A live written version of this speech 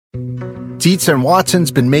Dietz and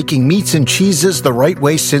Watson's been making meats and cheeses the right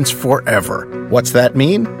way since forever. What's that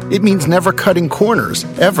mean? It means never cutting corners,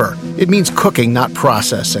 ever. It means cooking, not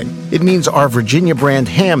processing. It means our Virginia brand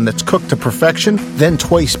ham that's cooked to perfection, then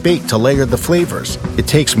twice baked to layer the flavors. It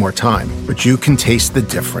takes more time, but you can taste the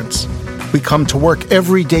difference. We come to work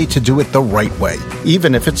every day to do it the right way,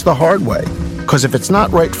 even if it's the hard way. Because if it's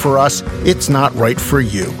not right for us, it's not right for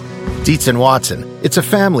you. Dietz and Watson, it's a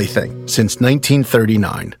family thing since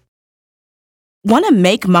 1939. Want to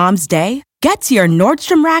make Mom's Day? Get to your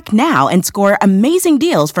Nordstrom Rack now and score amazing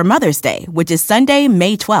deals for Mother's Day, which is Sunday,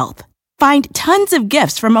 May 12th. Find tons of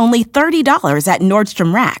gifts from only $30 at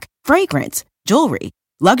Nordstrom Rack. Fragrance, jewelry,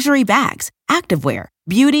 luxury bags, activewear,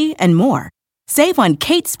 beauty, and more. Save on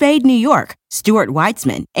Kate Spade New York, Stuart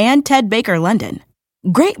Weitzman, and Ted Baker London.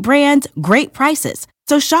 Great brands, great prices.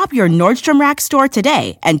 So shop your Nordstrom Rack store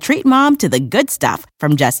today and treat Mom to the good stuff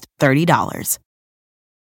from just $30.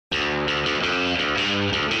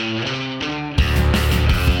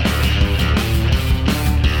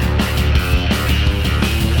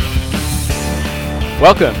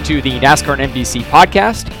 Welcome to the NASCAR and NBC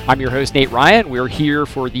podcast. I'm your host, Nate Ryan. We're here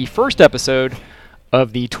for the first episode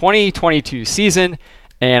of the 2022 season,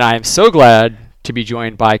 and I'm so glad to be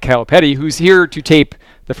joined by Kyle Petty, who's here to tape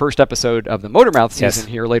the first episode of the Motormouth season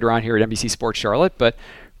here later on here at NBC Sports Charlotte. But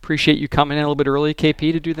appreciate you coming in a little bit early,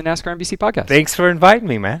 KP, to do the NASCAR NBC podcast. Thanks for inviting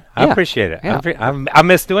me, man. I appreciate it. Yeah. I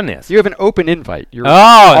miss doing this. You have an open invite. You're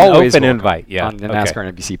always an open invite. Yeah, on the NASCAR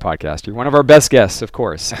and NBC podcast. You're one of our best guests, of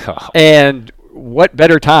course. And what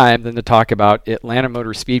better time than to talk about Atlanta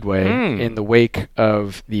Motor Speedway in the wake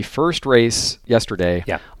of the first race yesterday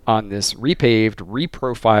on this repaved,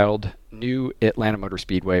 reprofiled new Atlanta Motor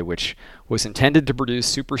Speedway, which was intended to produce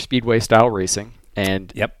super speedway style racing.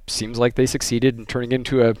 And seems like they succeeded in turning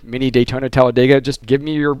into a mini Daytona Talladega. Just give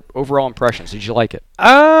me your overall impressions. Did you like it?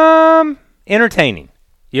 Entertaining.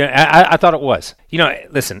 Yeah, I thought it was. You know,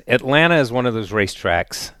 listen, Atlanta is one of those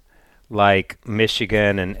racetracks like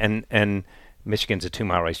Michigan and Michigan's a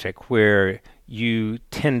 2-mile racetrack where you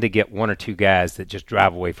tend to get one or two guys that just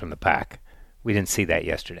drive away from the pack. We didn't see that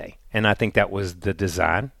yesterday. And I think that was the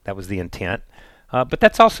design. That was the intent. But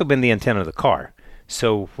that's also been the intent of the car.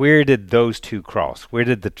 So where did those two cross? Where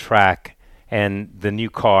did the track and the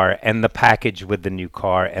new car and the package with the new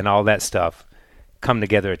car and all that stuff come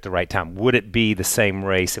together at the right time? Would it be the same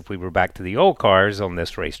race if we were back to the old cars on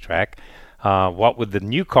this racetrack? What would the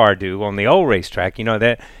new car do on the old racetrack? You know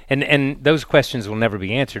that, and those questions will never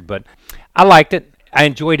be answered. But I liked it. I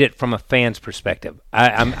enjoyed it from a fan's perspective.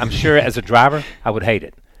 I'm sure as a driver, I would hate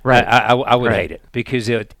it. Right. I would hate it because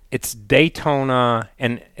it's Daytona,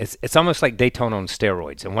 and it's almost like Daytona on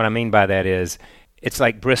steroids. And what I mean by that is, it's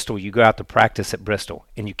like Bristol. You go out to practice at Bristol,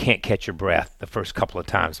 and you can't catch your breath the first couple of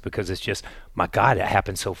times because it's just, my God, it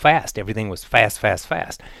happened so fast. Everything was fast, fast,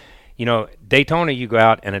 fast. You know, Daytona, you go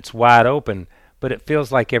out and it's wide open, but it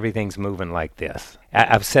feels like everything's moving like this.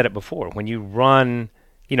 I've said it before. When you run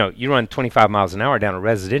 25 miles an hour down a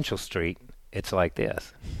residential street, it's like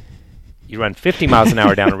this. You run 50 miles an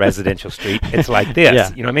hour down a residential street, it's like this. Yeah.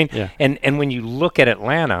 You know what I mean? Yeah. And when you look at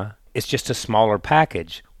Atlanta, it's just a smaller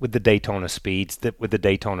package with the Daytona speeds, with the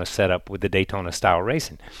Daytona setup, with the Daytona style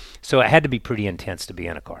racing. So it had to be pretty intense to be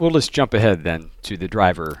in a car. We'll just jump ahead then to the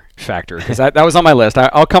driver factor, because that was on my list.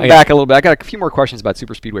 I'll come back a little bit. I got a few more questions about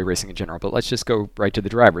super speedway racing in general, but let's just go right to the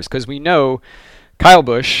drivers, because we know Kyle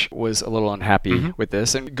Busch was a little unhappy with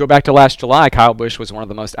this. And go back to last July, Kyle Busch was one of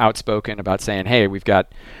the most outspoken about saying, hey, we've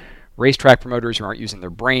got racetrack promoters who aren't using their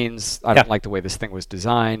brains. I don't like the way this thing was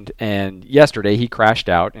designed. And yesterday he crashed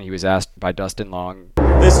out, and he was asked by Dustin Long,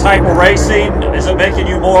 this type of racing, is it making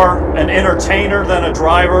you more an entertainer than a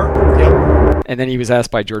driver? Yep. And then he was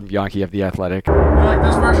asked by Jordan Bianchi of The Athletic, you like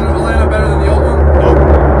this version of Atlanta better than the old one?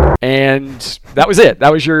 Nope. And that was it.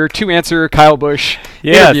 That was your two-answer Kyle Busch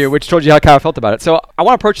interview, which told you how Kyle felt about it. So I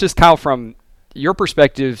want to approach this, Kyle, from your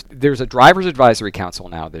perspective. There's a driver's advisory council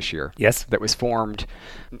now this year. Yes. That was formed,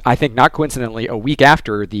 I think not coincidentally, a week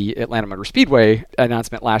after the Atlanta Motor Speedway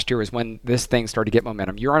announcement last year was when this thing started to get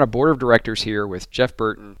momentum. You're on a board of directors here with Jeff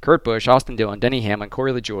Burton, Kurt Busch, Austin Dillon, Denny Hamlin,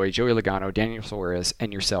 Corey LaJoie, Joey Logano, Daniel Suarez,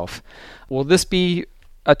 and yourself. Will this be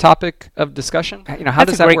a topic of discussion? You know, how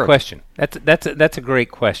does that work? That's a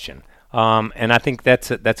great question. And I think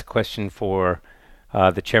that's a question for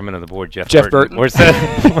the chairman of the board, Jeff Burton.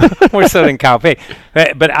 More so than Kyle Petty.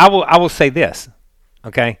 But I will say this,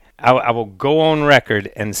 okay? I will go on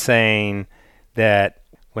record and saying that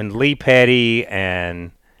when Lee Petty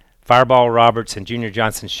and Fireball Roberts and Junior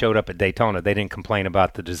Johnson showed up at Daytona, they didn't complain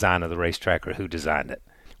about the design of the racetrack or who designed it.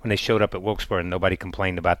 when they showed up at Wilkesboro and nobody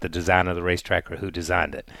complained about the design of the racetrack or who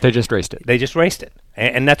designed it. They just raced it. They just raced it.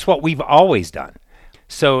 And that's what we've always done.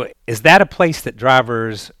 So is that a place that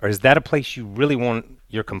drivers, or is that a place you really want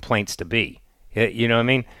your complaints to be? You know what I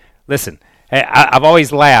mean? Listen, I've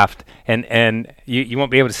always laughed, and you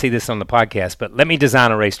won't be able to see this on the podcast, but let me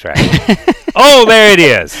design a racetrack. Oh, there it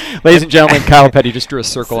is. Ladies and gentlemen, Kyle Petty just drew a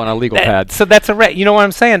circle on a legal pad. So that's you know what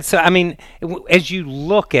I'm saying? So, I mean, as you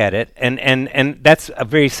look at it, and that's a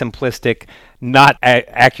very simplistic, not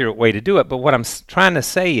accurate way to do it, but what I'm trying to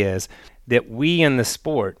say is that we in the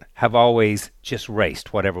sport have always just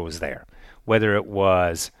raced whatever was there, whether it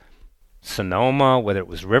was Sonoma, whether it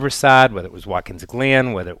was Riverside, whether it was Watkins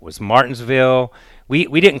Glen, whether it was Martinsville. We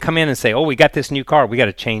didn't come in and say, oh, we got this new car, we got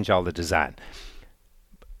to change all the design.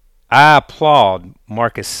 I applaud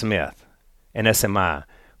Marcus Smith and SMI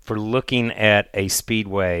for looking at a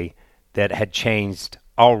speedway that had changed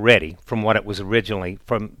already from what it was originally,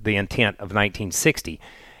 from the intent of 1960,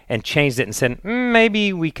 and changed it and said,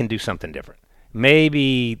 maybe we can do something different.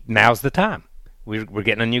 Maybe now's the time. We're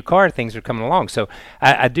getting a new car, things are coming along. So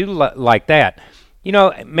I do like that. You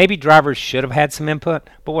know, maybe drivers should have had some input,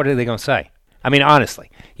 but what are they going to say? I mean,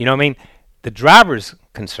 honestly, you know what I mean? The drivers'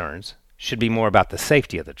 concerns should be more about the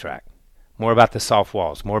safety of the track, more about the soft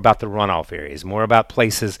walls, more about the runoff areas, more about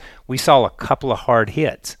places. We saw a couple of hard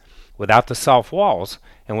hits. Without the soft walls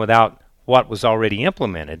and without what was already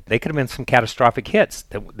implemented, they could have been some catastrophic hits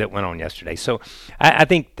that went on yesterday. So I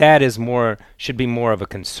think that should be more of a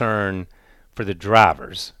concern for the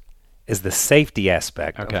drivers, is the safety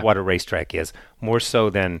aspect of what a racetrack is, more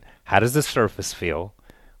so than how does the surface feel?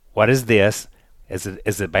 What is this?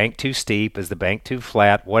 Is the bank too steep? Is the bank too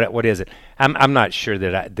flat? What is it? I'm not sure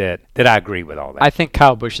that I agree with all that. I think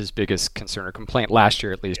Kyle Busch's biggest concern or complaint last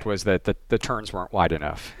year, at least, was that the turns weren't wide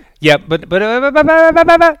enough. Yeah, but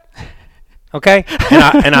okay,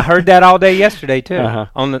 and I heard that all day yesterday too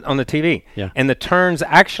on the TV. Yeah. And the turns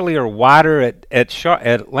actually are wider at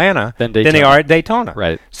Atlanta than they are at Daytona.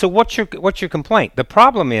 Right. So what's your complaint? The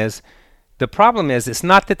problem is it's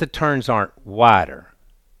not that the turns aren't wider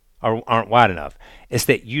or aren't wide enough. It's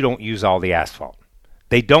that you don't use all the asphalt.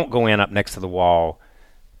 They don't go in up next to the wall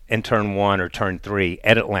in turn 1 or turn 3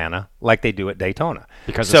 at Atlanta like they do at Daytona.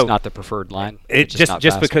 Because it's not the preferred line? It's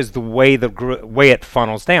just because the way it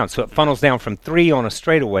funnels down. So it funnels down from 3 on a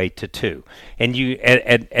straightaway to 2. And you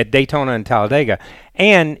at Daytona and Talladega.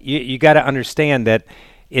 And you got to understand that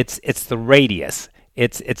it's the radius.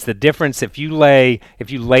 It's the difference if you lay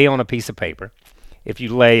on a piece of paper, if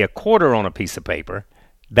you lay a quarter on a piece of paper,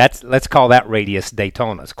 let's call that radius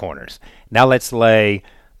Daytona's corners. Now let's lay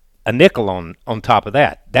a nickel on top of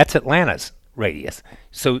that. That's Atlanta's radius.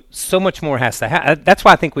 So much more has to happen. That's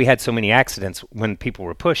why I think we had so many accidents when people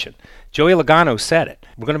were pushing. Joey Logano said it.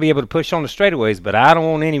 We're going to be able to push on the straightaways, but I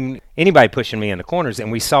don't want anybody pushing me in the corners.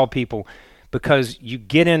 And we saw people, because you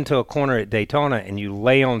get into a corner at Daytona and you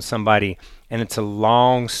lay on somebody and it's a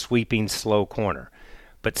long, sweeping, slow corner.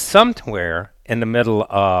 But somewhere in the middle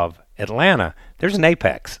of Atlanta, there's an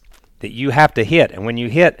apex that you have to hit. And when you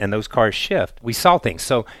hit and those cars shift, we saw things.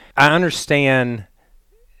 So I understand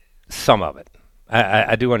some of it.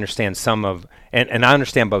 I do understand some of, and I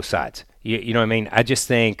understand both sides. You know what I mean? I just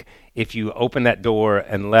think if you open that door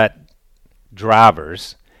and let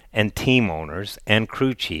drivers and team owners and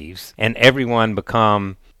crew chiefs and everyone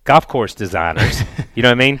become golf course designers, you know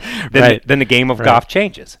what I mean? Then the game of golf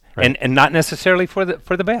changes. Right. And not necessarily for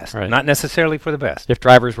the best. Right. Not necessarily for the best. If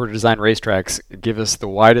drivers were to design racetracks, give us the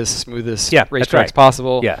widest, smoothest racetracks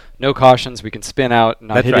possible. Yeah. No cautions. We can spin out,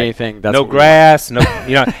 not hit anything. That's no grass. No,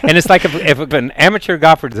 And it's like if an amateur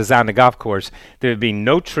golfer designed a golf course, there would be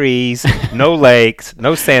no trees, no lakes,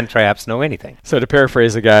 no sand traps, no anything. So to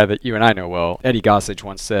paraphrase a guy that you and I know well, Eddie Gossage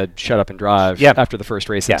once said, "Shut up and drive." After the first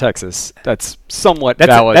race in Texas. That's somewhat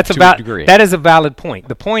valid to a degree. That is a valid point.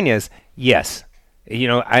 The point is, yes.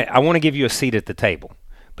 I want to give you a seat at the table,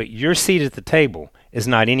 but your seat at the table is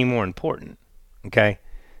not any more important, okay,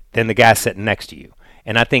 than the guy sitting next to you.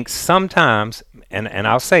 And I think sometimes, and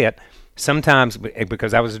I'll say it, sometimes,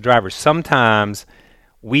 because I was a driver, sometimes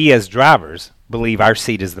we as drivers believe our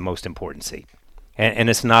seat is the most important seat. And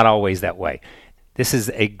it's not always that way. This is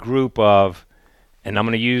a group of, and I'm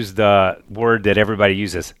going to use the word that everybody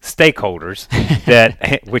uses, stakeholders,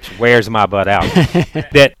 which wears my butt out,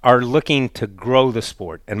 that are looking to grow the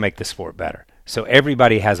sport and make the sport better. So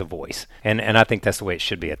everybody has a voice, and I think that's the way it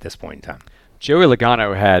should be at this point in time. Joey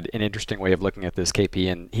Logano had an interesting way of looking at this,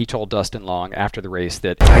 KP, and he told Dustin Long after the race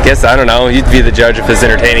that... I guess, I don't know, you'd be the judge if it's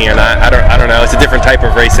entertaining or not. I don't know, it's a different type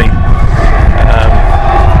of racing.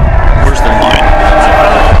 Where's the line?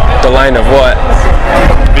 The line of what?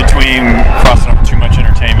 Between crossing up too much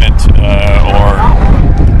entertainment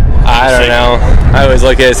I don't know. I always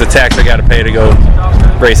look at it as a tax I got to pay to go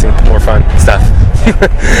racing, more fun stuff.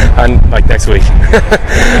 On like next week.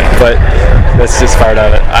 But that's just part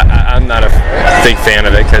of it. I'm not a big fan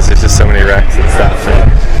of it because there's just so many wrecks and stuff.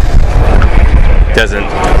 And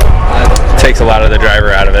takes a lot of the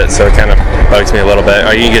driver out of it, so it kind of bugs me a little bit.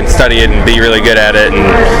 Or you can study it and be really good at it and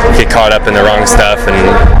get caught up in the wrong stuff, and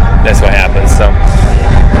that's what happens. So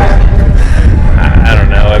I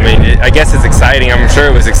don't know. I mean, I guess it's exciting. I'm sure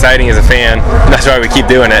it was exciting as a fan. That's why we keep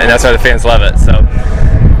doing it, and that's why the fans love it. So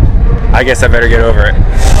I guess I better get over it.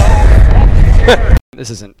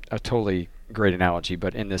 This isn't a totally great analogy,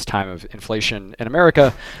 but in this time of inflation in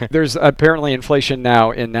America, there's apparently inflation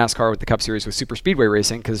now in NASCAR with the Cup Series with super speedway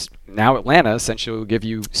racing, because now Atlanta essentially will give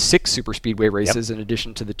you 6 super speedway races in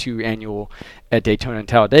addition to the 2 annual at Daytona and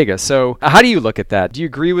Talladega. So how do you look at that? Do you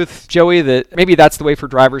agree with Joey that maybe that's the way for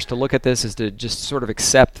drivers to look at this, is to just sort of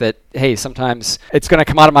accept that, hey, sometimes it's going to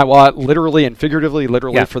come out of my wallet literally and figuratively,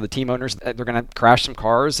 for the team owners. They're going to crash some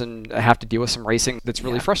cars and have to deal with some racing that's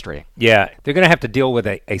really frustrating. Yeah, they're going to have to deal with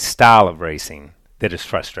a style of racing that is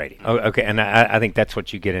frustrating. Okay, and I think that's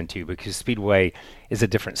what you get into, because Speedway is a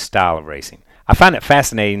different style of racing. I find it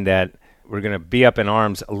fascinating that we're going to be up in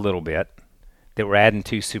arms a little bit, that we're adding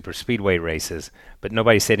 2 super speedway races, but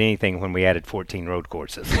nobody said anything when we added 14 road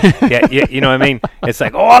courses. You know what I mean? It's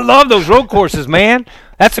like, oh, I love those road courses, man.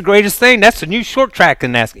 That's the greatest thing. That's the new short track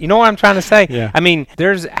in NASCAR. You know what I'm trying to say? Yeah. I mean,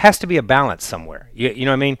 has to be a balance somewhere. You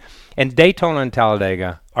know what I mean? And Daytona and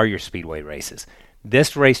Talladega are your speedway races.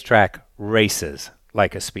 This racetrack races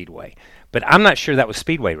like a speedway, but I'm not sure that was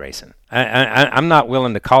speedway racing. I'm not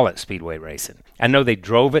willing to call it speedway racing. I know they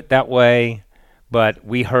drove it that way, but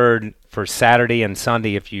we heard for Saturday and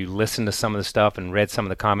Sunday, if you listen to some of the stuff and read some of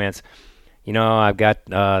the comments, you know, I've got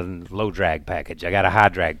a low drag package, I got a high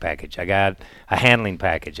drag package, I got a handling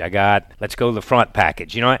package, I got let's go to the front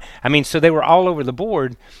package. You know, I mean, so they were all over the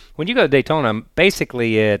board. When you go to Daytona,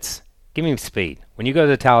 basically it's give me speed. When you go to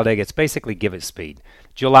the Talladega, it's basically give it speed.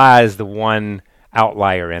 July is the one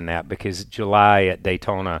outlier in that, because July at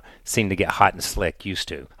Daytona seemed to get hot and slick, used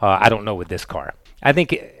to. I don't know with this car. I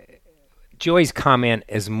think Joey's comment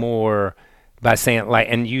is more by saying, like,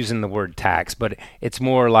 and using the word tax, but it's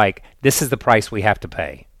more like, this is the price we have to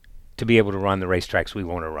pay to be able to run the racetracks we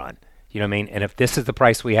want to run. You know what I mean? And if this is the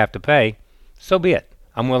price we have to pay, so be it.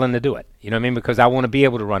 I'm willing to do it. You know what I mean? Because I want to be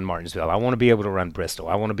able to run Martinsville. I want to be able to run Bristol.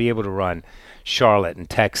 I want to be able to run Charlotte and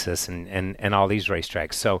Texas and all these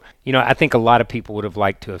racetracks. So, you know, I think a lot of people would have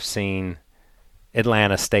liked to have seen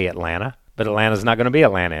Atlanta stay Atlanta, but Atlanta's not going to be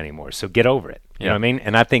Atlanta anymore. So get over it. You know what I mean?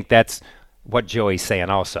 And I think that's what Joey's saying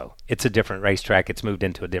also. It's a different racetrack. It's moved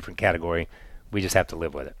into a different category. We just have to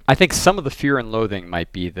live with it. I think some of the fear and loathing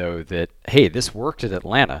might be, though, that, hey, this worked at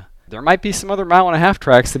Atlanta. There might be some other 1.5-mile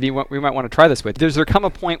tracks that we might want to try this with. Does there come a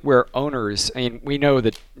point where owners, I mean, we know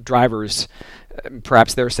that drivers,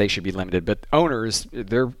 perhaps their say should be limited, but owners,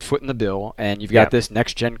 they're footing the bill, and you've got this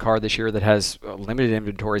next-gen car this year that has limited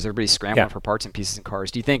inventories. Everybody's scrambling for parts and pieces and cars.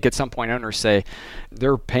 Do you think at some point owners say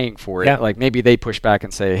they're paying for it? Yeah. Like maybe they push back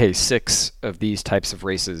and say, hey, 6 of these types of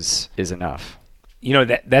races is enough. You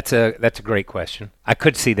know, that's a great question. I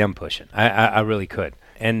could see them pushing. I really could.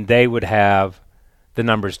 And they would have the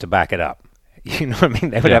numbers to back it up. You know what I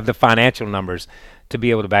mean? They would have the financial numbers to be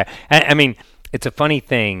able to back. I mean, it's a funny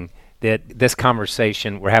thing that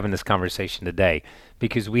we're having this conversation today,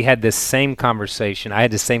 because we had this same conversation. I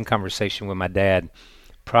had the same conversation with my dad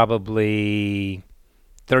probably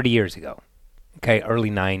 30 years ago. Okay, early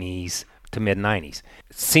 90s to mid 90s.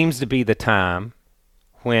 It seems to be the time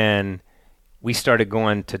when we started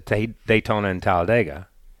going to Daytona and Talladega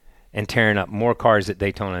and tearing up more cars at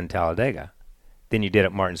Daytona and Talladega than you did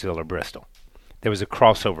at Martinsville or Bristol. There was a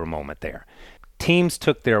crossover moment there. Teams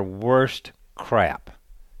took their worst crap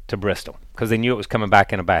to Bristol because they knew it was coming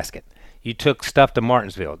back in a basket. You took stuff to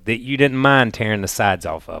Martinsville that you didn't mind tearing the sides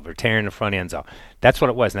off of or tearing the front ends off. That's what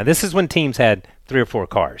it was. Now, this is when teams had 3 or 4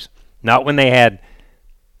 cars, not when they had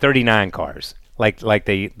 39 cars like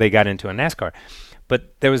they got into a NASCAR.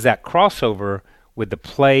 But there was that crossover with the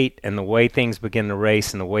plate and the way things begin to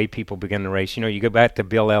race and the way people begin to race. You know, you go back to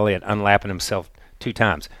Bill Elliott unlapping himself 2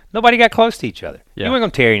 times. Nobody got close to each other. Yeah. You weren't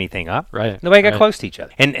going to tear anything up. Right. Nobody got close to each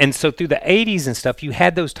other. And so through the 80s and stuff, you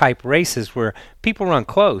had those type races where people run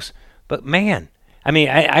close. But, man, I mean,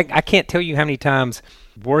 I can't tell you how many times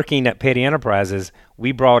working at Petty Enterprises,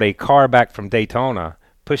 we brought a car back from Daytona,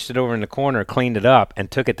 pushed it over in the corner, cleaned it up,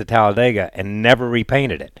 and took it to Talladega and never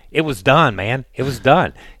repainted it. It was done, man. It was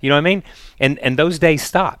done. You know what I mean? And those days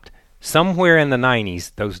stopped. Somewhere in the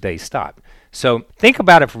 90s, those days stopped. So think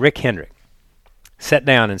about if Rick Hendrick sat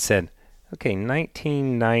down and said, okay,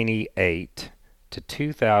 1998, to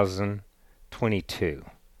 2022,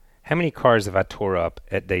 how many cars have I tore up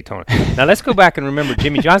at Daytona? Now, let's go back and remember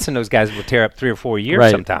Jimmy Johnson, those guys will tear up 3 or 4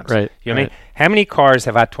 years sometimes. Right. You know what I mean? How many cars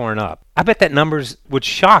have I torn up? I bet that numbers would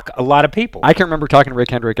shock a lot of people. I can remember talking to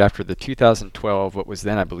Rick Hendrick after the 2012, what was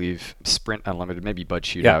then, I believe, Sprint Unlimited, maybe Bud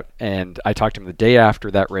Shootout. Yeah. And I talked to him the day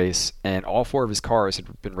after that race, and all 4 of his cars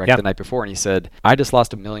had been wrecked the night before. And he said, I just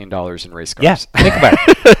lost $1 million in race cars. Yeah, think about it.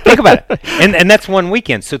 Think about it. And that's one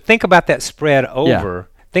weekend. So think about that spread over. Yeah.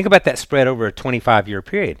 Think about that spread over a 25-year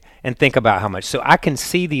period, and think about how much. So I can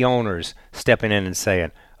see the owners stepping in and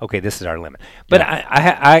saying, okay, this is our limit. But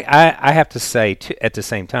I have to say, at the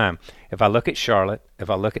same time, if I look at Charlotte, if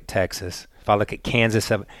I look at Texas, if I look at Kansas,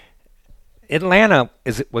 Atlanta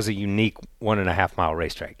was a unique 1.5-mile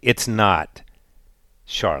racetrack. It's not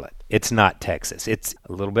Charlotte. It's not Texas. It's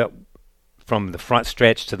a little bit from the front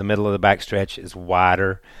stretch to the middle of the back stretch is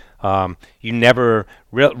wider. You never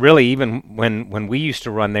really, even when we used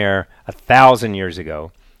to run there 1,000 years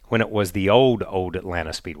ago, when it was the old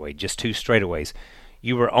Atlanta Speedway, just 2 straightaways,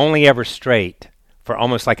 you were only ever straight for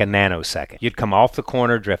almost like a nanosecond. You'd come off the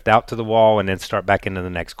corner, drift out to the wall, and then start back into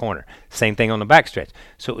the next corner. Same thing on the backstretch.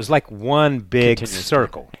 So it was like one big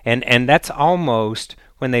circle. And that's almost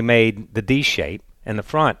when they made the D shape in the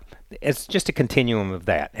front. It's just a continuum of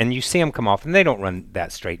that. And you see them come off, and they don't run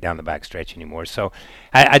that straight down the backstretch anymore. So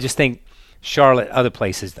I just think Charlotte, other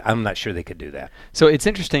places, I'm not sure they could do that. So it's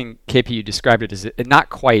interesting, KP, you described it as not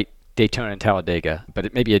quite Daytona and Talladega, but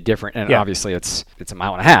it may be a different, and obviously it's 1.5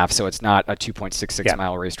 miles, so it's not a 2.66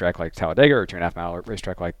 mile racetrack like Talladega or 2.5 mile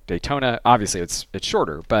racetrack like Daytona. Obviously it's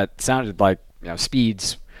shorter, but it sounded like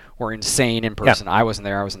speeds were insane in person. I wasn't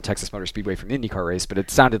there. I was in Texas Motor Speedway from the IndyCar race, but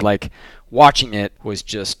it sounded like watching it was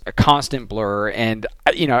just a constant blur. And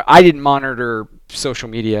I didn't monitor social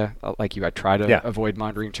media like you. I try to avoid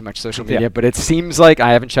monitoring too much social media, but it seems like,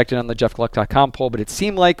 I haven't checked it on the JeffGluck.com poll, but it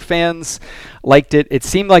seemed like fans liked it. It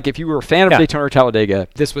seemed like if you were a fan of Daytona or Talladega,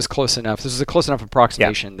 this was close enough. This was a close enough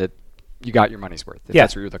approximation that you got your money's worth. If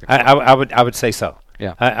that's what you're looking for. I would say so.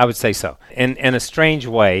 Yeah, I would say so. In a strange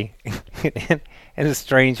way, in a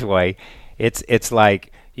strange way, it's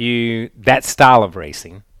like that style of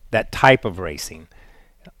racing, that type of racing,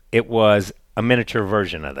 it was a miniature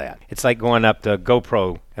version of that. It's like going up to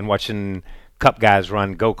GoPro and watching Cup guys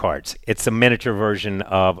run go-karts. It's a miniature version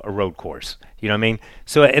of a road course. You know what I mean?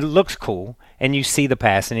 So it looks cool, and you see the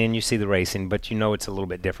passing and you see the racing, but it's a little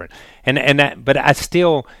bit different. But I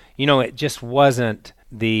still, it just wasn't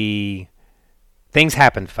the. Things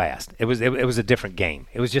happened fast. It was a different game.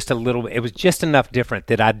 It was just it was just enough different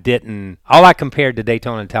that all I compared to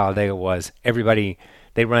Daytona and Talladega was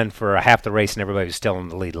they run for half the race and everybody was still on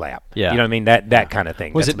the lead lap. Yeah. You know what I mean? That kind of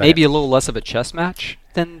thing. Was it maybe a little less of a chess match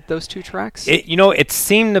than those 2 tracks? It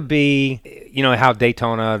seemed to be, how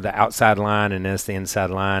Daytona, the outside line and this the inside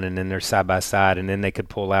line, and then they're side by side, and then they could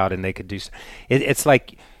pull out and they could do. It's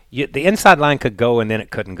like. The inside line could go and then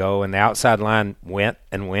it couldn't go, and the outside line went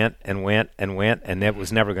and went and went and went, and it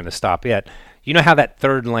was never going to stop it. You know how that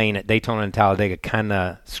third lane at Daytona and Talladega kind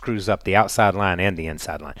of screws up the outside line and the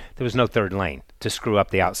inside line? There was no third lane to screw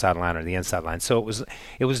up the outside line or the inside line. So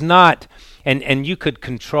it was not, and you could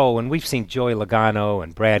control, and we've seen Joey Logano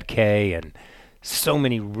and Brad Kay and so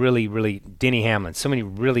many really, really, Denny Hamlin, so many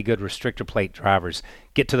really good restrictor plate drivers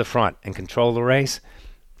get to the front and control the race.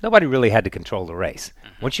 Nobody really had to control the race.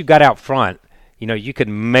 Once you got out front, you could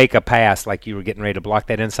make a pass like you were getting ready to block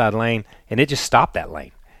that inside lane, and it just stopped that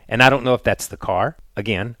lane. And I don't know if that's the car,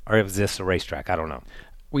 again, or if this a racetrack. I don't know.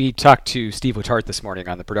 We talked to Steve Letarte this morning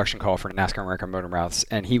on the production call for NASCAR American Motor Mouths,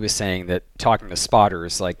 and he was saying that talking to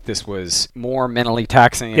spotters, like this was more mentally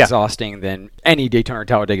taxing and exhausting than any Daytona or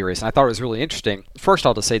Talladega race. And I thought it was really interesting. First,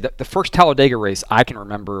 I'll just say that the first Talladega race I can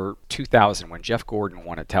remember, 2000, when Jeff Gordon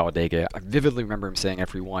won at Talladega. I vividly remember him saying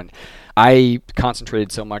after he won, I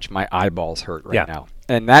concentrated so much my eyeballs hurt now.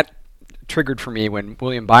 And that triggered for me when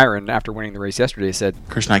William Byron, after winning the race yesterday, said,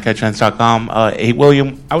 Chris Knight, CatchFans.com. Hey,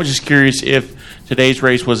 William, I was just curious if today's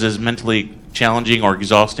race was as mentally challenging or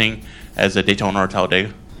exhausting as a Daytona or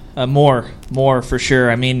Talladega. More for sure.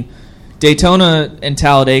 I mean, Daytona and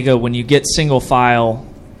Talladega, when you get single file,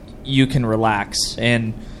 you can relax.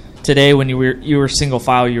 And today, when you were single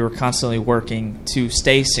file, you were constantly working to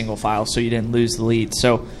stay single file so you didn't lose the lead.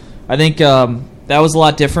 So I think that was a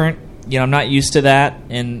lot different. I'm not used to that,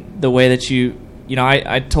 and the way that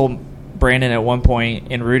I told Brandon at one point,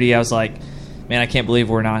 and Rudy, I was like, man, I can't believe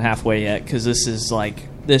we're not halfway yet, because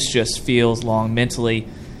this just feels long mentally,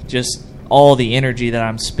 just all the energy that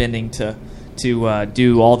I'm spending to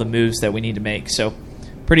do all the moves that we need to make. So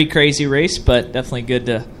pretty crazy race, but definitely good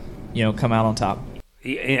to come out on top.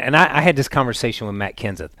 And I had this conversation with Matt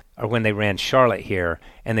Kenseth. or when they ran Charlotte here,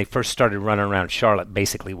 and they first started running around Charlotte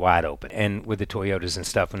basically wide open, and with the Toyotas and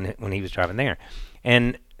stuff when he was driving there.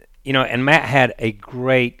 And, and Matt had a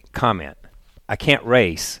great comment. I can't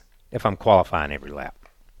race if I'm qualifying every lap.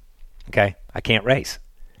 Okay? I can't race.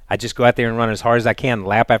 I just go out there and run as hard as I can,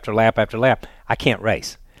 lap after lap after lap. I can't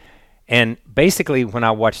race. And basically, when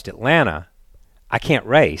I watched Atlanta, I can't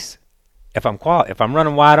race if I'm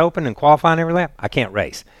running wide open and qualifying every lap. I can't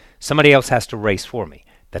race. Somebody else has to race for me.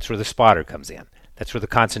 That's where the spotter comes in. That's where the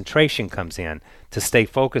concentration comes in, to stay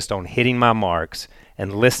focused on hitting my marks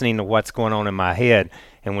and listening to what's going on in my head.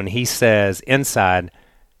 And when he says inside,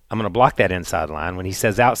 I'm going to block that inside line. When he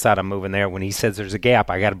says outside, I'm moving there. When he says there's a gap,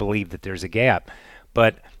 I got to believe that there's a gap.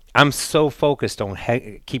 But I'm so focused on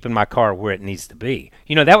keeping my car where it needs to be.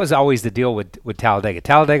 That was always the deal with Talladega.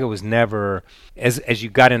 Talladega was never, as you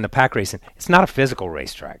got into pack racing, it's not a physical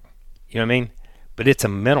racetrack. You know what I mean? But it's a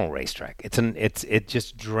mental racetrack. It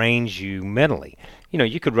just drains you mentally.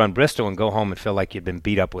 You could run Bristol and go home and feel like you'd been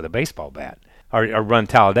beat up with a baseball bat. Or run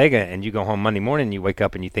Talladega and you go home Monday morning and you wake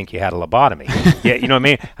up and you think you had a lobotomy. Yeah, you know what I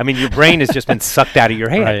mean? I mean, your brain has just been sucked out of your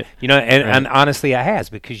head. Right. And honestly, it has,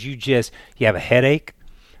 because you have a headache,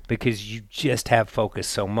 because you just have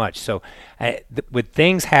focused so much. So with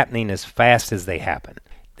things happening as fast as they happen,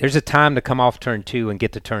 there's a time to come off turn 2 and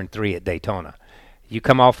get to turn 3 at Daytona. You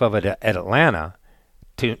come off of it at Atlanta,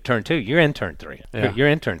 to turn 2, you're in turn 3. Yeah. You're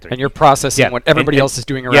in turn 3. And you're processing what everybody else is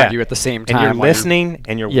doing around you at the same time. And you're listening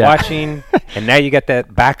and you're watching, and now you got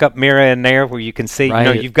that backup mirror in there where you can see.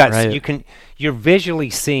 You're visually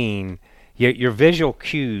seeing. Your visual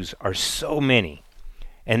cues are so many,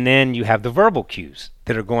 and then you have the verbal cues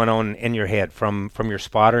that are going on in your head from your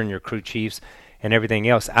spotter and your crew chiefs and everything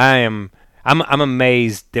else. I'm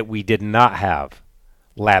amazed that we did not have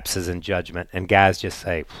lapses in judgment and guys just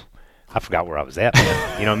say, I forgot where I was at,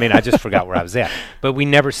 man. You know what I mean? I just forgot where I was at. But we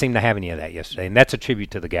never seemed to have any of that yesterday, and that's a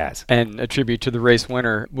tribute to the guys. And a tribute to the race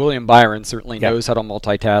winner. William Byron certainly knows how to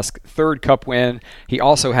multitask. 3rd Cup win. He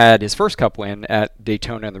also had his first Cup win at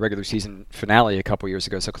Daytona in the regular season finale a couple years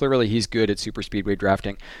ago, so clearly he's good at super speedway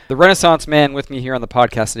drafting. The Renaissance man with me here on the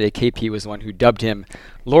podcast today, KP, was the one who dubbed him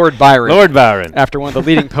Lord Byron. Lord Byron. After one of the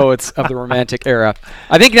leading poets of the Romantic era.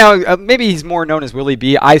 I think now maybe he's more known as Willie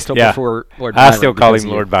B. I still prefer Lord Byron. I still call him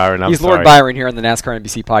Lord Byron. He's Lord Byron here on the NASCAR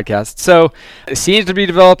NBC podcast. So it seems to be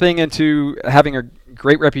developing into having a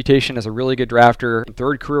great reputation as a really good drafter,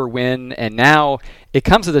 3rd career win, and now it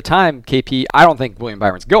comes at a time, KP, I don't think William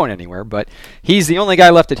Byron's going anywhere, but he's the only guy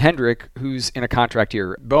left at Hendrick who's in a contract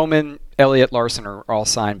year. Bowman, Elliott, Larson are all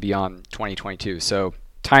signed beyond 2022. So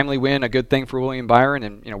timely win, a good thing for William Byron,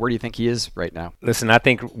 and where do you think he is right now? Listen, I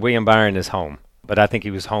think William Byron is home, but I think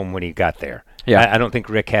he was home when he got there. Yeah. I don't think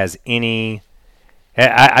Rick has any.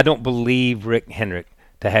 I don't believe Rick Hendrick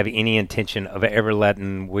to have any intention of ever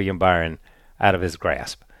letting William Byron out of his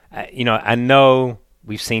grasp. I know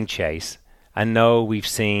we've seen Chase. I know we've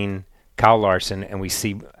seen Kyle Larson, and we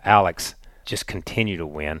see Alex just continue to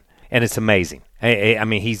win, and it's amazing. I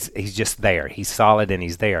mean, he's just there. He's solid, and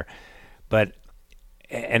he's there. But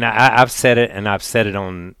I've said it, and I've said it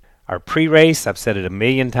on our pre-race. I've said it a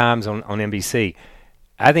million times on NBC.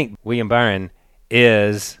 I think William Byron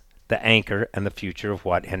is the anchor and the future of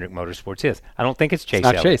what Hendrick Motorsports is. I don't think it's Chase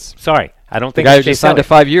Elliott. Chase. Sorry. I don't think the guy it's who Chase just signed Elliott.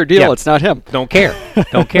 a 5-year deal. It's not him. Don't care.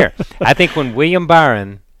 Don't care. I think when William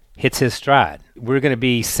Byron hits his stride, we're going to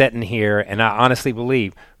be sitting here, and I honestly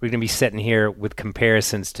believe we're going to be sitting here with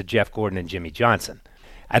comparisons to Jeff Gordon and Jimmy Johnson.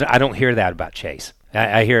 I don't hear that about Chase.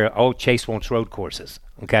 I hear, Chase wants road courses.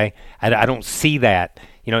 Okay? I don't see that.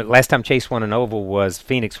 Last time Chase won an oval was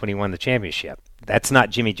Phoenix when he won the championship. That's not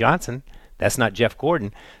Jimmy Johnson. That's not Jeff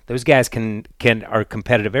Gordon. Those guys are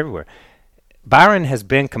competitive everywhere. Byron has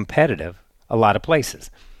been competitive a lot of places.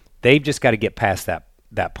 They've just got to get past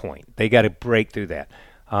that point. They got to break through that.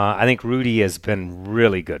 I think Rudy has been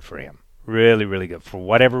really good for him. Really, really good. For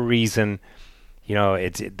whatever reason,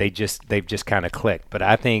 they've just kind of clicked. But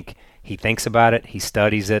I think he thinks about it, he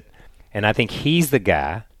studies it, and I think he's the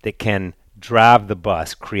guy that can drive the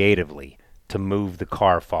bus creatively to move the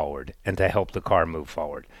car forward and to help the car move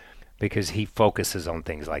forward, because he focuses on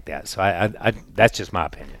things like that. So I that's just my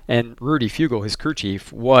opinion. And Rudy Fugle, his crew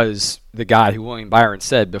chief, was the guy who William Byron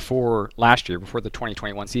said before last year, before the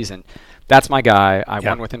 2021 season, that's my guy. I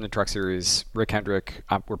won with him in the Truck Series. Rick Hendrick,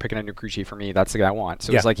 we're picking a new crew chief for me. That's the guy I want.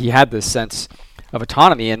 So it's like he had this sense of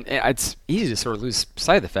autonomy, and it's easy to sort of lose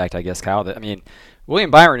sight of the fact, I guess, Kyle, that,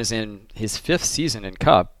 William Byron is in his 5th season in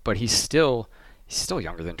Cup, but he's still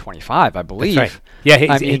younger than 25, I believe. That's right. Yeah,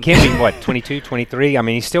 he can't be, 22, 23?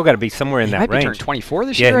 He's still got to be somewhere in that range. He might be turned 24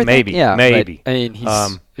 this year, I maybe, think. Yeah, maybe. But,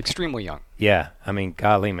 he's extremely young. Yeah,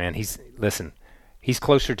 golly, man. Listen, he's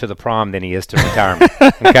closer to the prom than he is to retirement.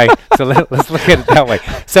 Okay, so let's look at it that way.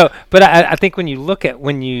 So, but I think when you look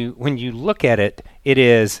at it, it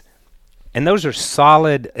is, and those are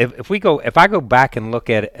solid. If I go back and look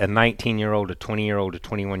at a 19-year-old, a 20-year-old, a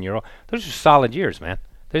 21-year-old, those are solid years, man.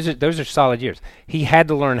 Those are solid years. He had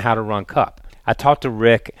to learn how to run Cup. I talked to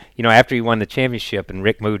Rick, after he won the championship, and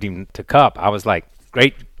Rick moved him to Cup. I was like,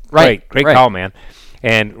 great call, man.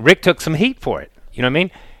 And Rick took some heat for it. You know what I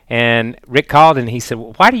mean? And Rick called and he said,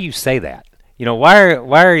 well, why do you say that?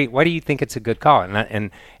 Why do you think it's a good call?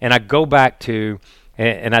 And I go back to,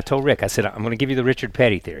 and I told Rick, I said, I'm going to give you the Richard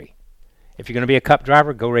Petty theory. If you're going to be a Cup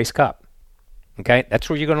driver, go race Cup. Okay, that's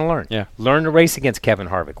where you're going to learn. Yeah. Learn to race against Kevin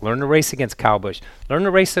Harvick. Learn to race against Kyle Busch. Learn to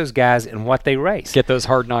race those guys and what they race. Get those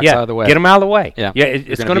hard knocks out of the way. Get them out of the way. Yeah,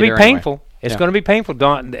 it's going to be painful. Anyway. It's going to be painful.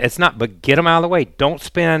 It's not, but get them out of the way. Don't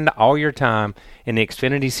spend all your time in the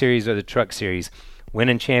Xfinity Series or the Truck Series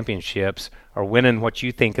winning championships or winning what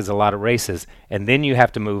you think is a lot of races, and then you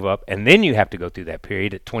have to move up, and then you have to go through that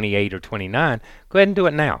period at 28 or 29. Go ahead and do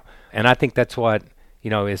it now. And I think that's what,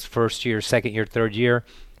 his first year, second year, third year,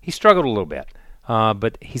 he struggled a little bit.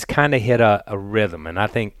 But he's kind of hit a rhythm, and I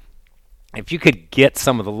think if you could get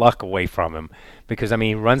some of the luck away from him, because,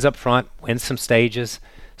 he runs up front, wins some stages,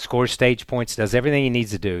 scores stage points, does everything he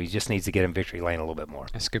needs to do. He just needs to get in victory lane a little bit more.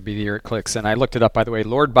 This could be the year it clicks. And I looked it up, by the way.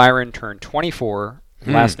 Lord Byron turned 24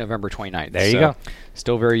 last November 29th. There you go.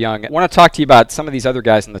 Still very young. I want to talk to you about some of these other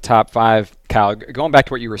guys in the top 5, Kyle. Going back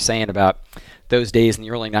to what you were saying about those days in the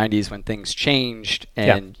early 90s when things changed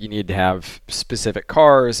and you need to have specific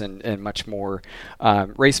cars and much more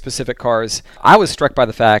race-specific cars. I was struck by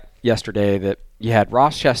the fact yesterday that you had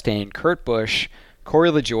Ross Chastain, Kurt Busch, Corey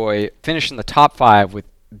LaJoie finish in the top 5 with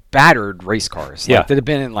battered race cars that had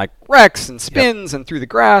been in wrecks and spins and through the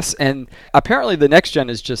grass, and apparently the next gen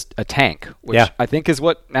is just a tank, which I think is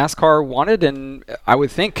what NASCAR wanted, and I would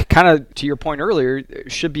think, kind of to your point earlier,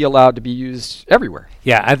 should be allowed to be used everywhere.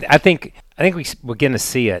 I think we're going to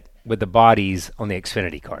see it with the bodies on the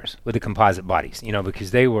Xfinity cars, with the composite bodies,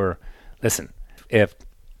 because they were, listen, if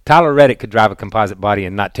Tyler Reddick could drive a composite body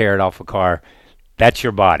and not tear it off a car, that's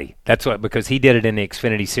your body. That's what, because he did it in the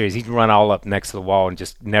Xfinity Series. He'd run all up next to the wall and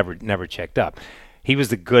just never checked up. He was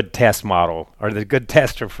the good test model, or the good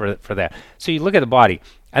tester for that. So you look at the body.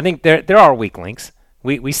 I think there are weak links.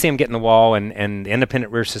 We see him get in the wall and the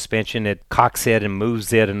independent rear suspension, it cocks it and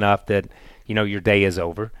moves it enough that, your day is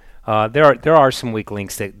over. There are some weak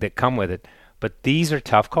links that come with it, but these are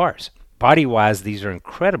tough cars. Body-wise, these are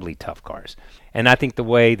incredibly tough cars. And I think the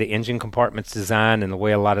way the engine compartment's designed and the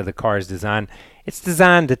way a lot of the car is designed, it's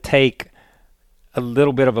designed to take a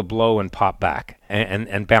little bit of a blow and pop back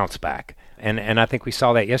and bounce back. And I think we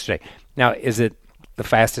saw that yesterday. Now, is it the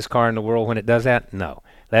fastest car in the world when it does that? No.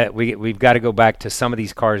 That we've got to go back to some of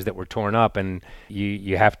these cars that were torn up, and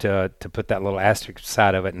you have to put that little asterisk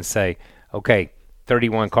side of it and say, okay,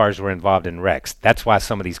 31 cars were involved in wrecks. That's why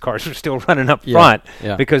some of these cars are still running up front,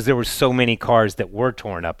 because there were so many cars that were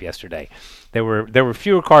torn up yesterday. There were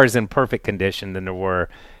fewer cars in perfect condition than there were,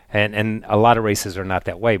 and a lot of races are not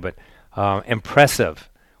that way. But impressive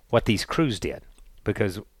what these crews did,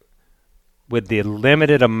 because with the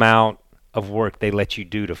limited amount of work they let you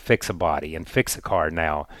do to fix a body and fix a car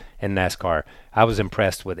now in NASCAR, I was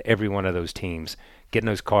impressed with every one of those teams getting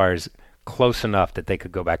those cars close enough that they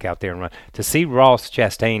could go back out there and run. To see Ross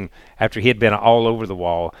Chastain after he had been all over the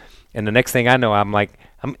wall, and the next thing I know, I'm like,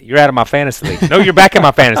 you're out of my fantasy league. No, you're back in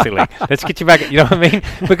my fantasy league. Let's get you back. You know what I mean?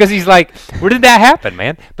 Because he's like, where did that happen,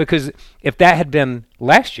 man? Because if that had been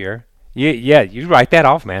last year, you write that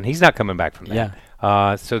off, man. He's not coming back from that.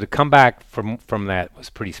 Yeah. So to come back from that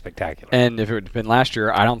was pretty spectacular. And if it had been last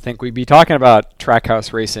year, I don't think we'd be talking about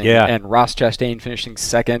Trackhouse Racing and Ross Chastain finishing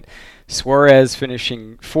second, Suarez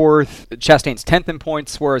finishing fourth, Chastain's 10th in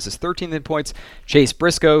points, Suarez is 13th in points, Chase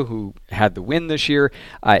Briscoe, who had the win this year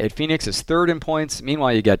at Phoenix, is third in points.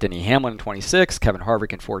 Meanwhile, you got Denny Hamlin in 26th, Kevin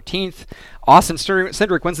Harvick in 14th. Austin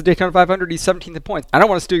Cindric wins the Daytona 500, he's 17th in points. I don't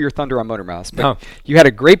want to steal your thunder on Motor Mouse, but you had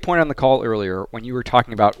a great point on the call earlier when you were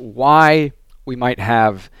talking about why we might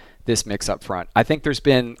have this mix up front. I think there's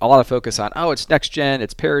been a lot of focus on, it's next gen,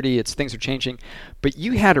 it's parity, it's things are changing. But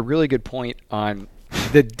you had a really good point on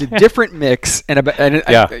the different mix.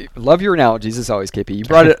 I love your analogies as always, KP. You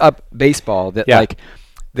brought it up baseball that like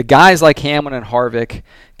the guys like Hamlin and Harvick,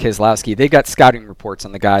 Keselowski, they've got scouting reports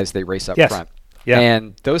on the guys they race up front. Yeah.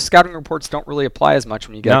 And those scouting reports don't really apply as much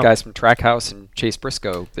when you get guys from Trackhouse and Chase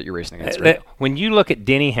Briscoe that you're racing against. Right? When you look at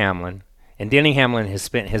Denny Hamlin, and Denny Hamlin has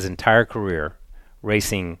spent his entire career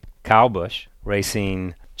racing Kyle Busch,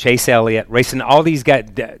 racing Chase Elliott, racing all these guys,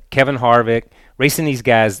 Kevin Harvick, racing these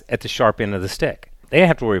guys at the sharp end of the stick. They didn't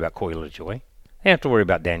have to worry about Corey LaJoie. They don't have to worry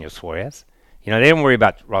about Daniel Suarez. They don't worry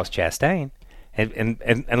about Ross Chastain, and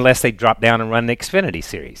unless they drop down and run the Xfinity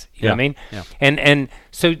Series. You know what I mean? Yeah. And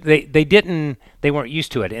so they weren't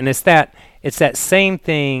used to it. And it's that same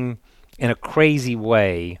thing in a crazy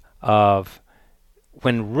way of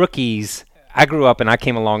when rookies. I grew up and I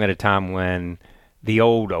came along at a time when the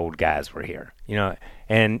old guys were here.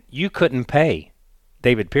 And you couldn't pay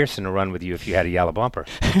David Pearson to run with you if you had a yellow bumper.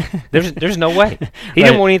 There's no way. He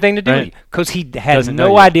didn't want anything to do with you because he had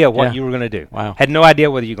no idea what you were going to do. Wow. Had no idea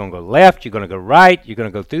whether you're going to go left, you're going to go right, you're going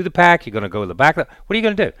to go through the pack, you're going to go to the back. What are you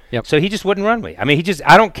going to do? Yep. So he just wouldn't run with you. I mean,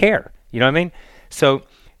 I don't care. You know what I mean? So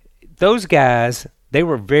those guys, they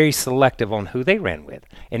were very selective on who they ran with.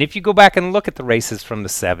 And if you go back and look at the races from the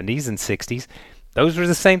 70s and 60s, those were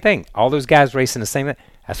the same thing. All those guys racing the same thing.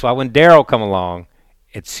 That's why when Darrell come along,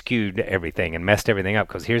 it skewed everything and messed everything up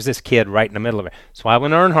because here's this kid right in the middle of it. That's why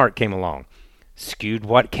when Earnhardt came along, skewed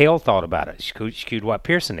what Cale thought about it, skewed what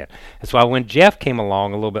Pearson did. That's why when Jeff came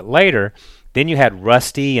along a little bit later, then you had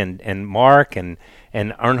Rusty and Mark and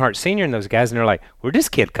Earnhardt Sr. and those guys, and they're like, where'd this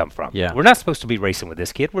kid come from? Yeah. We're not supposed to be racing with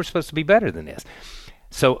this kid. We're supposed to be better than this.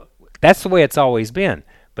 So that's the way it's always been.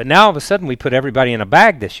 But now all of a sudden we put everybody in a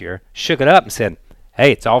bag this year, shook it up and said,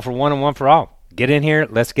 hey, it's all for one and one for all. Get in here,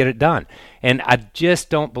 let's get it done. And I just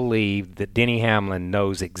don't believe that Denny Hamlin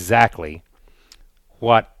knows exactly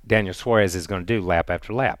what Daniel Suarez is going to do lap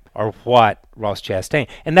after lap or what Ross Chastain.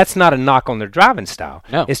 And that's not a knock on their driving style.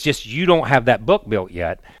 No. It's just you don't have that book built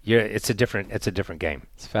yet. It's a different game.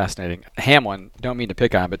 It's fascinating. Hamlin, don't mean to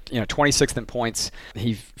pick on him, but 26th in points.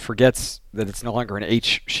 He forgets that it's no longer an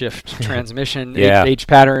H-shift transmission, H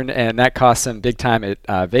pattern, and that costs him big time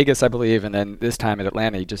at Vegas, I believe, and then this time at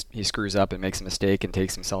Atlanta, he screws up and makes a mistake and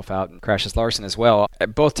takes himself out and crashes Larson as well.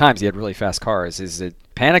 At both times, he had really fast cars. Is it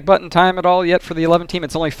panic button time at all yet for the 11 team?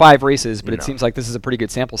 It's only 5 races, but it seems like this is a pretty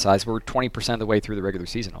good sample size. We're 20% of the way through the regular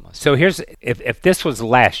season almost. So here's if this was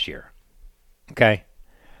last year, okay,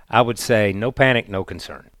 I would say no panic, no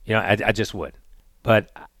concern. I just would.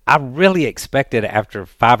 But I really expected after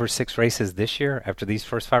 5 or 6 races this year, after these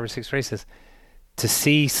first 5 or 6 races, to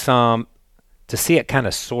see it kind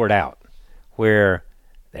of sort out where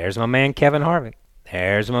there's my man Kevin Harvick,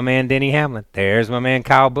 there's my man Denny Hamlin, there's my man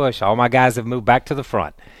Kyle Busch. All my guys have moved back to the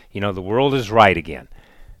front. The world is right again.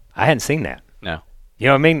 I hadn't seen that. No. You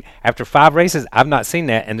know what I mean? After 5 races, I've not seen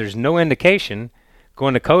that, and there's no indication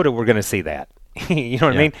going to COTA we're going to see that. You know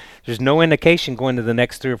what I mean? There's no indication going to the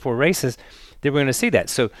next 3 or 4 races that we're going to see that.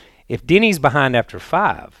 So if Denny's behind after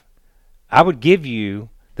 5, I would give you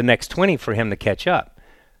the next 20 for him to catch up.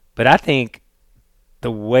 But I think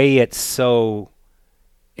the way it's so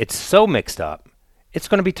mixed up, it's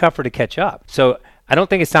going to be tougher to catch up. So I don't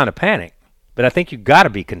think it's time to panic, but I think you've got to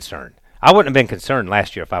be concerned. I wouldn't have been concerned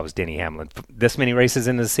last year if I was Denny Hamlin. This many races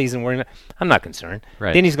into the season, I'm not concerned.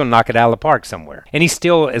 Right. Denny's going to knock it out of the park somewhere. And he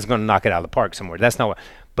still is going to knock it out of the park somewhere. That's not what.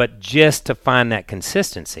 But just to find that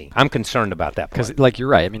consistency, I'm concerned about that part. Because, you're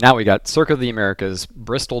right. I mean, now we got Circuit of the Americas,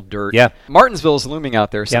 Bristol Dirt. Yeah. Martinsville's looming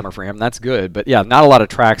out there somewhere for him. That's good. But, not a lot of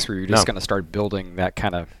tracks where you're just going to start building that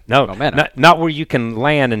kind of momentum. Not where you can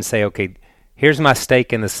land and say, okay, here's my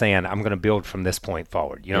stake in the sand. I'm going to build from this point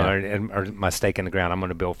forward. Or my stake in the ground. I'm going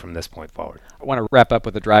to build from this point forward. I want to wrap up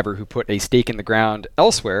with a driver who put a stake in the ground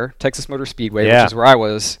elsewhere, Texas Motor Speedway, which is where I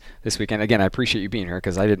was this weekend. Again, I appreciate you being here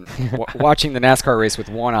because I didn't watching the NASCAR race with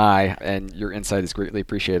one eye, and your insight is greatly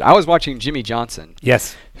appreciated. I was watching Jimmy Johnson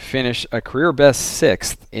finish a career best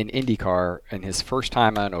 6th in IndyCar in his first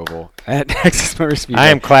time on oval at Texas Motor Speedway. I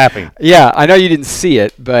am clapping. Yeah, I know you didn't see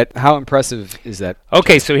it, but how impressive is that?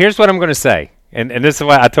 Okay, so here's what I'm going to say. And this is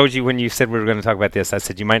why I told you when you said we were going to talk about this, I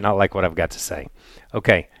said you might not like what I've got to say.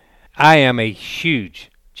 Okay, I am a huge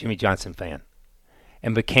Jimmy Johnson fan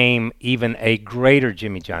and became even a greater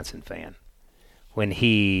Jimmy Johnson fan when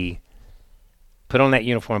he put on that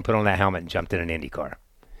uniform, put on that helmet, and jumped in an Indy car.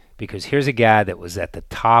 Because here's a guy that was at the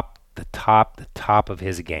top of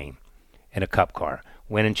his game in a cup car,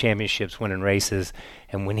 winning championships, winning races,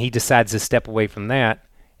 and when he decides to step away from that,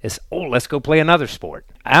 it's, let's go play another sport.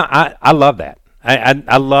 I love that.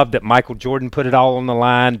 I love that Michael Jordan put it all on the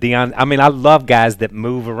line. I love guys that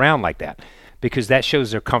move around like that because that shows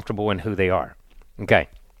they're comfortable in who they are. Okay.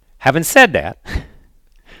 Having said that,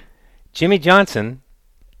 Jimmy Johnson,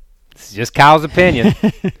 this is just Kyle's opinion,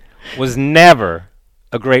 was never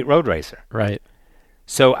a great road racer. Right.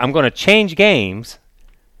 So I'm going to change games,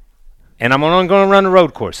 and I'm only going to run the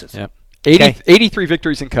road courses. Yep. 83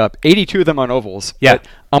 victories in Cup, 82 of them on ovals. Yeah.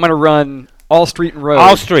 I'm going to run all street and road.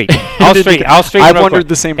 All street. I wondered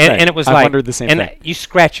the same thing. And it was I wondered the same thing. And you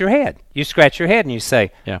scratch your head. And you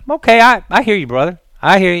say, okay, I hear you, brother.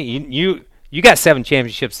 I hear you. You got 7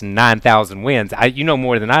 championships and 9,000 wins. You know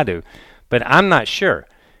more than I do, but I'm not sure.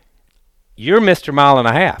 You're Mr. Mile and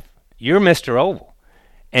a Half. You're Mr. Oval.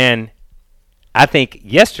 And I think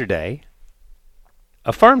yesterday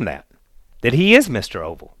affirmed that he is Mr.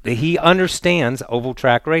 Oval, that he understands oval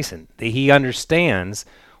track racing, that he understands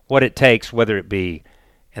what it takes, whether it be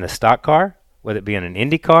in a stock car, whether it be in an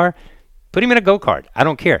Indy car, put him in a go-kart. I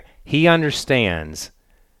don't care. He understands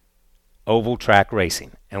oval track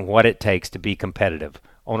racing and what it takes to be competitive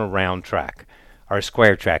on a round track or a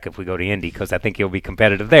square track if we go to Indy, because I think he'll be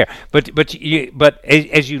competitive there. But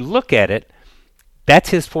as you look at it, that's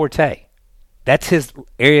his forte. That's his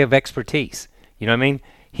area of expertise. You know what I mean?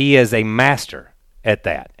 He is a master at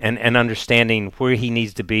that and understanding where he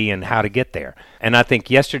needs to be and how to get there. And I think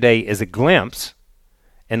yesterday is a glimpse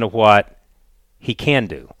into what he can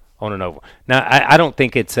do on an oval. Now, I don't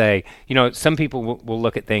think it's some people will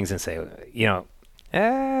look at things and say,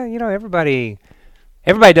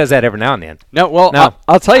 everybody does that every now and then. No,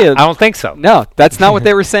 I'll tell you. I don't think so. No, that's not what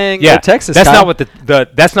they were saying at Texas. That's not what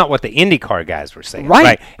that's not what the IndyCar guys were saying.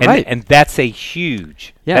 Right. And that's a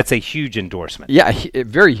huge endorsement. Yeah,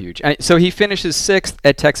 very huge. So he finishes 6th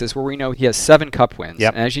at Texas, where we know he has 7 Cup wins.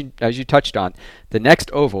 Yep. And as you touched on, the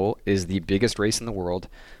next oval is the biggest race in the world.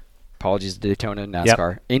 Apologies to Daytona and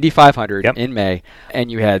NASCAR. Yep. Indy 500 in May. And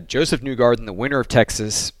you had Joseph Newgarden, the winner of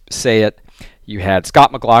Texas, say it. You had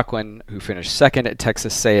Scott McLaughlin, who finished 2nd at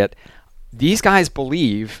Texas, say it. These guys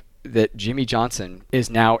believe that Jimmie Johnson is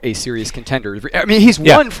now a serious contender. I mean, he's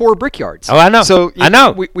won 4 Brickyards. Oh, I know. So I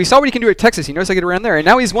know. We saw what he can do at Texas. He knows how to get around there. And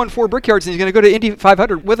now he's won 4 Brickyards, and he's going to go to Indy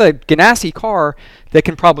 500 with a Ganassi car that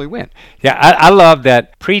can probably win. Yeah, I love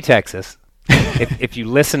that pre-Texas. if you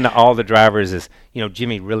listen to all the drivers,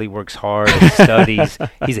 Jimmy really works hard and studies.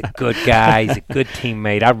 He's a good guy. He's a good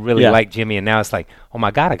teammate. I really like Jimmy. And now it's like, oh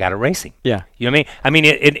my God, I got to race him. Yeah. You know what I mean?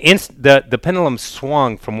 The pendulum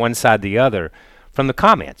swung from one side to the other from the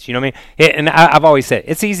comments. You know what I mean? And I've always said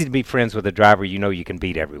it's easy to be friends with a driver you can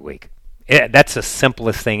beat every week. That's the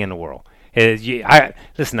simplest thing in the world.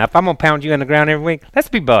 Listen, if I'm gonna pound you in the ground every week, let's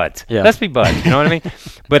be buds. Yeah. Let's be buds. You know what I mean?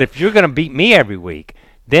 But if you're gonna beat me every week,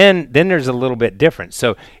 then there's a little bit different.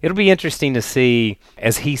 So it'll be interesting to see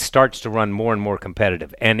as he starts to run more and more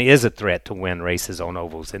competitive and is a threat to win races on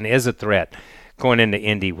ovals and is a threat going into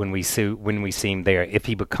Indy when we see him there. If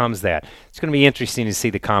he becomes that, it's going to be interesting to see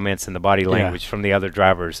the comments and the body language from the other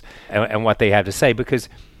drivers and what they have to say, because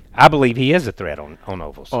I believe he is a threat on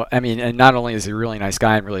ovals. Well, I mean, and not only is he a really nice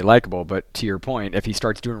guy and really likable, but to your point, if he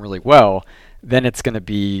starts doing really well, then it's going to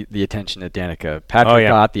be the attention that Danica Patrick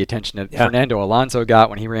got, the attention that Fernando Alonso got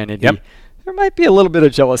when he ran Indy. Yep. There might be a little bit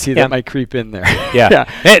of jealousy that might creep in there. Yeah.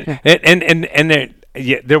 And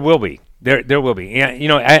there will be. There will be.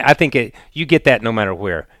 Yeah, I think you get that no matter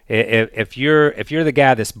where. If you're the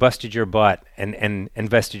guy that's busted your butt and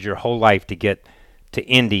invested your whole life to get to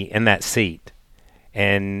Indy in that seat,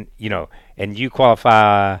 and you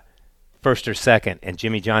qualify first or second, and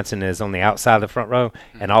Jimmie Johnson is on the outside of the front row,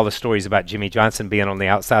 and all the stories about Jimmie Johnson being on the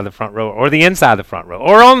outside of the front row or the inside of the front row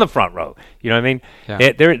or on the front row, you know what I mean?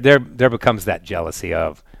 Yeah. There becomes that jealousy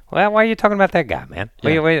of, well, why are you talking about that guy, man?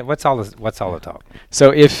 Yeah. Wait, what's all the talk?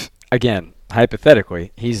 So if, again,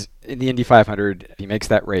 hypothetically, he's in the Indy 500, if he makes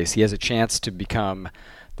that race, he has a chance to become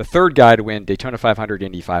the 3rd guy to win Daytona 500,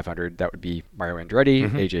 Indy 500. That would be Mario Andretti.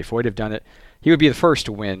 AJ Foyt have done it. He would be the first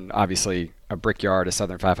to win, obviously, a Brickyard, a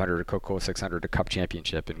Southern 500, a Coca-Cola 600, a Cup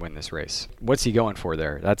Championship, and win this race. What's he going for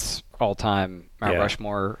there? That's all-time Mount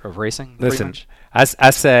Rushmore of racing. Listen, I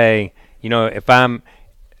say,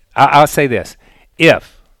 I'll say this: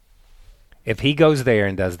 if he goes there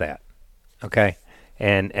and does that, okay,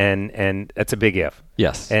 and that's a big if.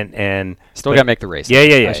 Yes. And still got to make the race.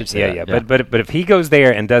 Yeah. I should say yeah. But if he goes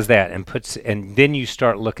there and does that and then you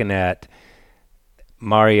start looking at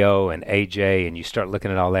Mario and AJ and you start looking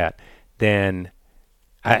at all that, then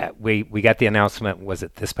we got the announcement, was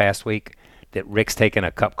it this past week, that Rick's taking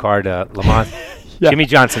a Cup car to Le Mans? Jimmie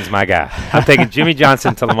Johnson's my guy. I'm taking Jimmie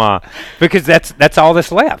Johnson to Le Mans because that's all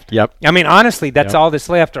that's left. Yep. I mean, honestly, that's all that's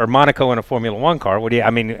left, or Monaco in a Formula One car.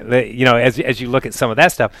 As you look at some of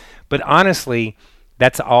that stuff, but honestly,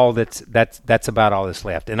 that's about all that's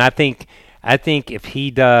left. And I think if he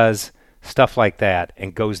does stuff like that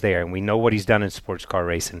and goes there, and we know what he's done in sports car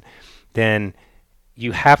racing, then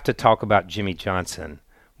you have to talk about Jimmie Johnson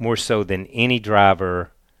more so than any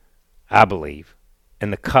driver, I believe,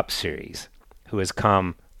 in the Cup Series who has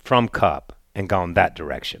come from Cup and gone that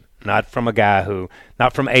direction. Not from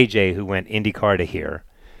AJ who went IndyCar to here,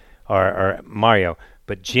 or Mario,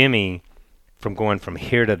 but Jimmie from going from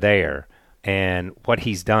here to there and what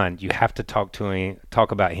he's done. You have to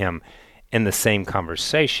talk about him in the same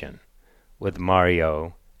conversation with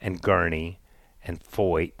Mario and Gurney and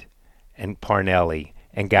Foyt and Parnelli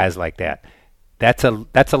and guys like that. That's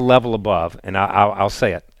a level above, and I'll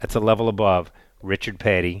say it. That's a level above Richard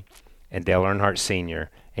Petty and Dale Earnhardt Sr.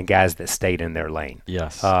 and guys that stayed in their lane.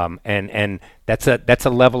 Yes. And that's a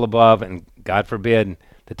level above, and God forbid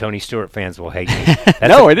the Tony Stewart fans will hate me.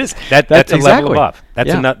 It is. That's a exactly. level above.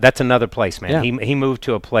 Yeah. That's another place, man. Yeah. He moved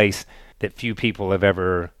to a place that few people have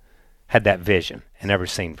ever had that vision and ever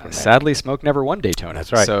seen from that. Sadly, Smoke never won Daytona.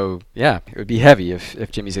 That's right. So, yeah, it would be heavy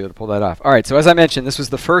if Jimmy's able to pull that off. All right, so as I mentioned, this was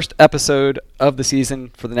the first episode of the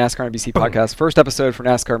season for the NASCAR NBC podcast, first episode for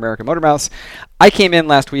NASCAR American Motor Mouths. I came in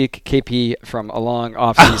last week, KP, from a long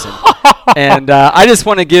off-season, and I just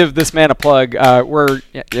want to give this man a plug.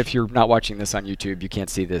 If you're not watching this on YouTube, you can't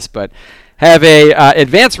see this, but have a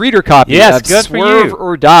advanced reader copy of good Swerve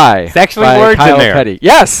or Die. It's actually by words Kyle in there. Petty.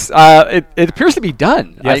 Yes, it appears to be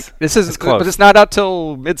done. Yes, it's close. But it's not out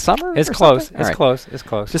till midsummer. It's or close. something? All right. It's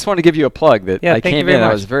close. Just want to give you a plug that I thank you came very in. I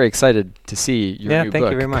much. was very excited to see your new thank you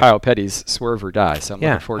book, very much. Kyle Petty's Swerve or Die. So I'm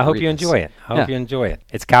looking forward I to hope you reading this. enjoy it. I hope you enjoy it.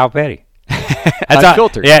 It's Kyle Petty.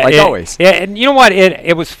 Unfiltered, like always. Yeah, and you know what?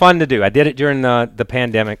 It was fun to do. I did it during the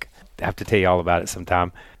pandemic. I have to tell you all about it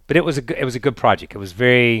sometime. But it was a good project. It was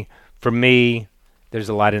very, for me, there's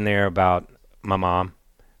a lot in there about my mom,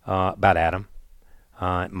 about Adam,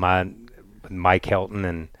 Mike Helton,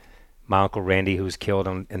 and my Uncle Randy, who was killed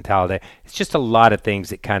in Talladega. It's just a lot of things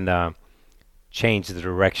that kind of change the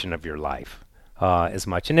direction of your life as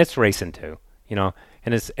much. And it's racing too,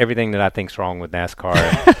 and it's everything that I think's wrong with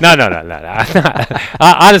NASCAR. No.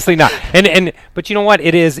 Honestly not. But you know what?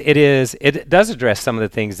 It does address some of the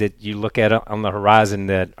things that you look at on the horizon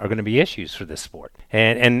that are going to be issues for this sport.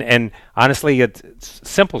 And honestly, it's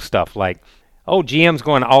simple stuff like, GM's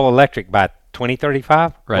going all electric by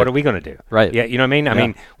 2035. Right. What are we going to do? Right. Yeah, you know what I mean? I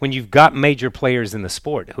mean, when you've got major players in the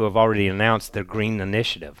sport who have already announced their green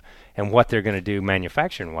initiative and what they're going to do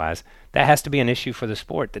manufacturing-wise, that has to be an issue for the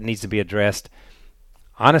sport that needs to be addressed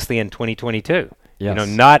honestly in 2022, Yes.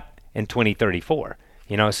 Not in 2034,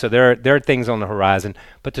 so there are things on the horizon,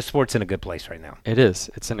 but the sport's in a good place right now. It is.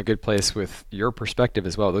 It's in a good place with your perspective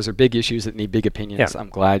as well. Those are big issues that need big opinions. Yeah. I'm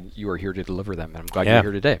glad you are here to deliver them, and I'm glad you're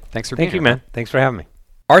here today. Thanks for being here. Thank you, man. Thanks for having me.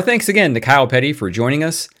 Our thanks again to Kyle Petty for joining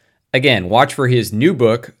us. Again, watch for his new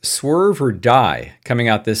book, Swerve or Die, coming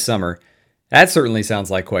out this summer. That certainly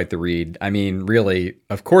sounds like quite the read. I mean, really,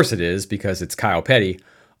 of course it is, because it's Kyle Petty.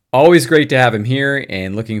 Always great to have him here,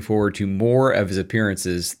 and looking forward to more of his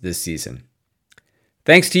appearances this season.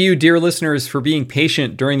 Thanks to you, dear listeners, for being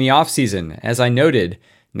patient during the off-season. As I noted,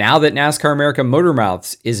 now that NASCAR America Motor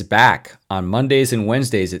Mouths is back on Mondays and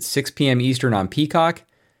Wednesdays at 6 p.m. Eastern on Peacock,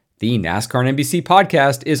 the NASCAR and NBC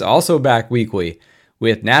podcast is also back weekly,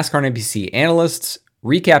 with NASCAR and NBC analysts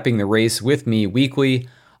recapping the race with me weekly.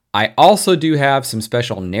 I also do have some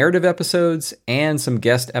special narrative episodes and some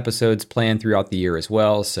guest episodes planned throughout the year as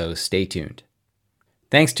well, so stay tuned.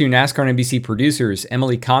 Thanks to NASCAR and NBC producers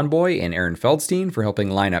Emily Conboy and Aaron Feldstein for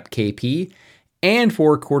helping line up KP and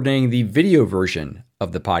for coordinating the video version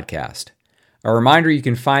of the podcast. A reminder, you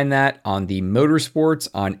can find that on the Motorsports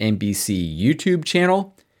on NBC YouTube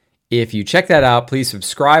channel. If you check that out, please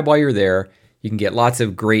subscribe while you're there. You can get lots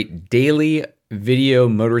of great daily video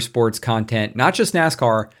motorsports content, not just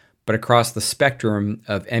NASCAR, but across the spectrum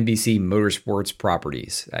of NBC Motorsports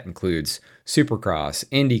properties. That includes Supercross,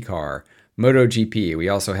 IndyCar, MotoGP. We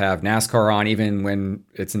also have NASCAR on even when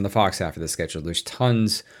it's in the Fox half of the schedule. There's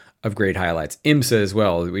tons of great highlights. IMSA as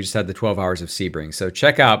well. We just had the 12 Hours of Sebring. So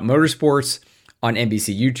check out Motorsports on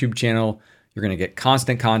NBC YouTube channel. You're going to get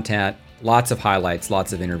constant content, lots of highlights,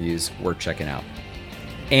 lots of interviews worth checking out.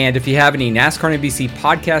 And if you have any NASCAR and NBC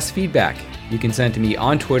podcast feedback, you can send it to me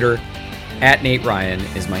on Twitter.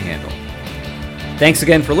 @NateRyan is my handle. Thanks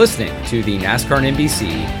again for listening to the NASCAR and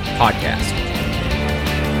NBC podcast.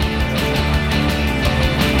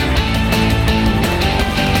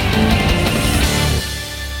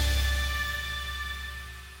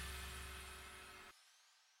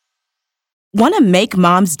 Want to make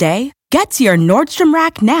Mom's Day? Get to your Nordstrom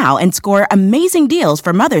Rack now and score amazing deals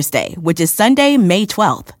for Mother's Day, which is Sunday, May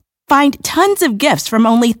 12th. Find tons of gifts from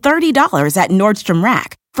only $30 at Nordstrom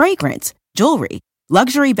Rack. Fragrance, jewelry,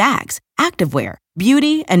 luxury bags, activewear,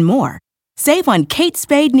 beauty, and more. Save on Kate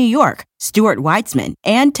Spade New York, Stuart Weitzman,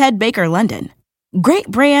 and Ted Baker London. Great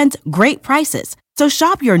brands, great prices. So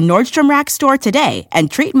shop your Nordstrom Rack store today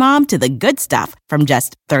and treat Mom to the good stuff from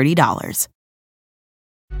just $30.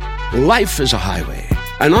 Life is a highway,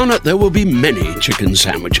 and on it there will be many chicken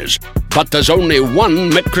sandwiches. But there's only one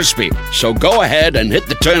McCrispy. So go ahead and hit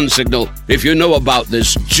the turn signal if you know about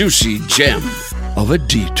this juicy gem of a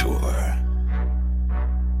detour.